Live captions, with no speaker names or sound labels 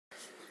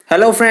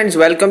Hello friends,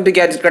 welcome to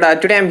Gadget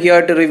Kada. Today I'm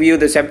here to review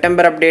the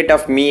September update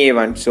of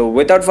MiA1. So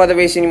without further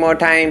wasting more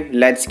time,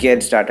 let's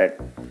get started.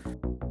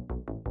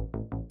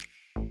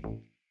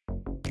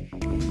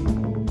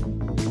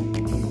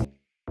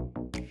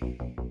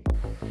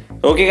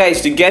 Okay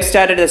guys, to get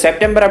started, the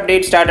September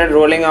update started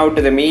rolling out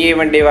to the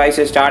MiA1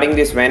 devices starting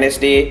this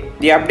Wednesday.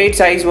 The update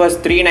size was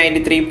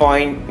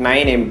 393.9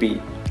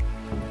 MB.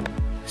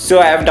 So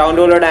I have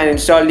downloaded and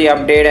installed the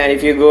update, and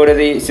if you go to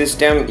the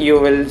system you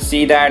will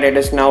see that it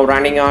is now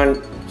running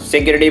on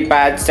security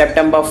patch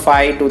September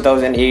 5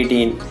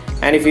 2018,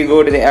 and if you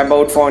go to the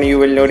about phone you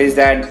will notice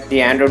that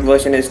the Android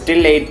version is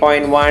still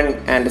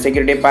 8.1 and the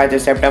security patch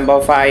is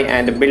September 5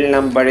 and the build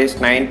number is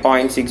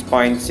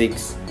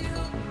 9.6.6.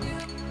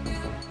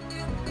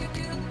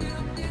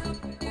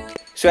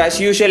 So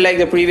as usual, like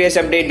the previous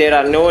update, there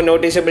are no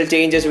noticeable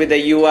changes with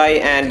the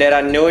UI and there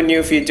are no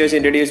new features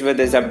introduced with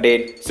this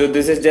update. So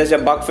this is just a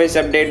bug fix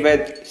update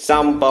with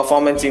some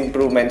performance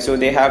improvements. So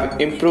they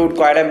have improved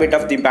quite a bit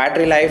of the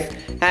battery life,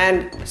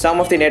 and some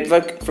of the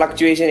network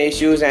fluctuation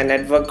issues and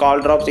network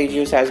call drops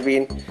issues has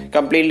been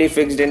completely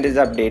fixed in this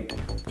update.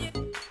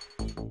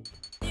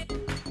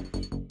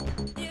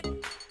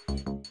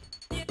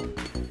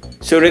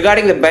 So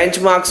regarding the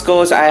benchmark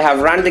scores, I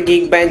have run the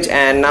Geekbench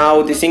and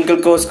now the single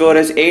core score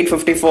is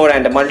 854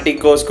 and the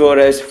multi-core score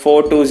is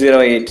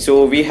 4208.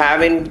 So we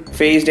haven't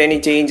faced any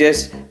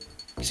changes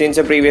since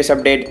the previous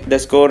update. The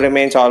score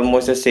remains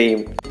almost the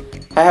same.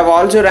 I have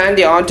also ran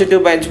the On2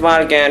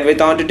 benchmark, and with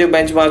On2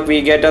 benchmark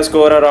we get a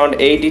score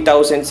around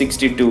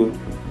 80,062.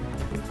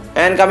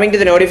 And coming to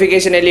the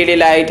notification LED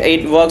light,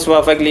 it works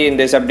perfectly in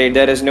this update.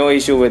 There is no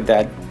issue with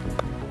that.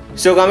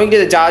 So coming to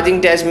the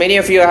charging test, many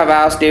of you have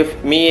asked if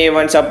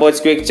MiA1 supports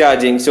quick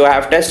charging. So I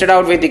have tested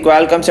out with the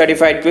Qualcomm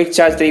certified quick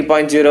charge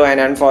 3.0, and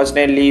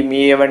unfortunately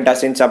MiA1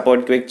 doesn't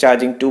support quick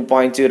charging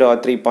 2.0 or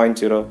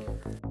 3.0.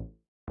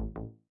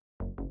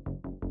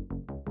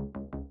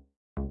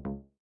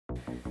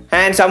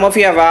 And some of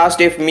you have asked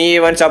if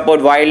MiA1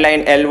 support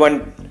wireline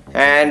L1,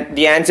 and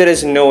the answer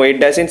is no, it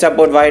doesn't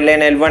support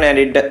wireline L1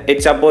 and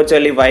it supports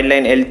only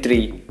wireline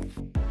L3.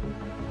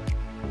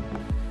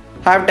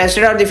 I have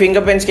tested out the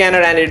fingerprint scanner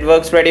and it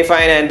works pretty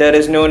fine, and there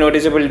is no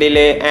noticeable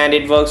delay and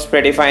it works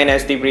pretty fine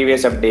as the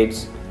previous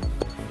updates.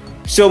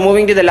 So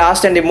moving to the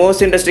last and the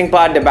most interesting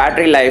part, the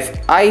battery life.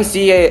 I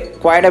see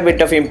quite a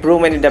bit of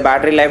improvement in the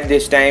battery life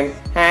this time,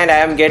 and I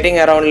am getting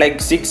around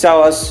like 6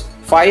 hours,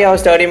 5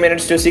 hours 30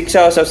 minutes to 6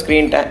 hours of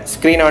screen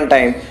on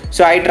time.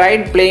 So I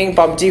tried playing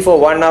PUBG for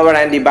 1 hour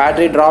and the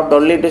battery dropped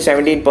only to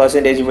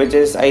 17%, which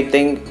is I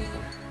think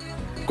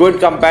good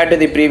compared to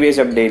the previous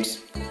updates.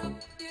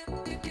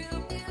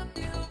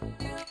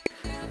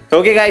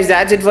 Okay guys,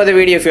 that's it for the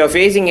video. If you are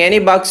facing any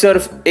bugs or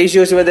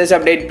issues with this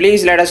update,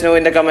 please let us know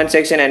in the comment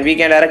section and we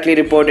can directly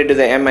report it to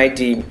the MI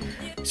team.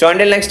 So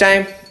until next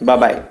time, bye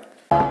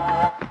bye.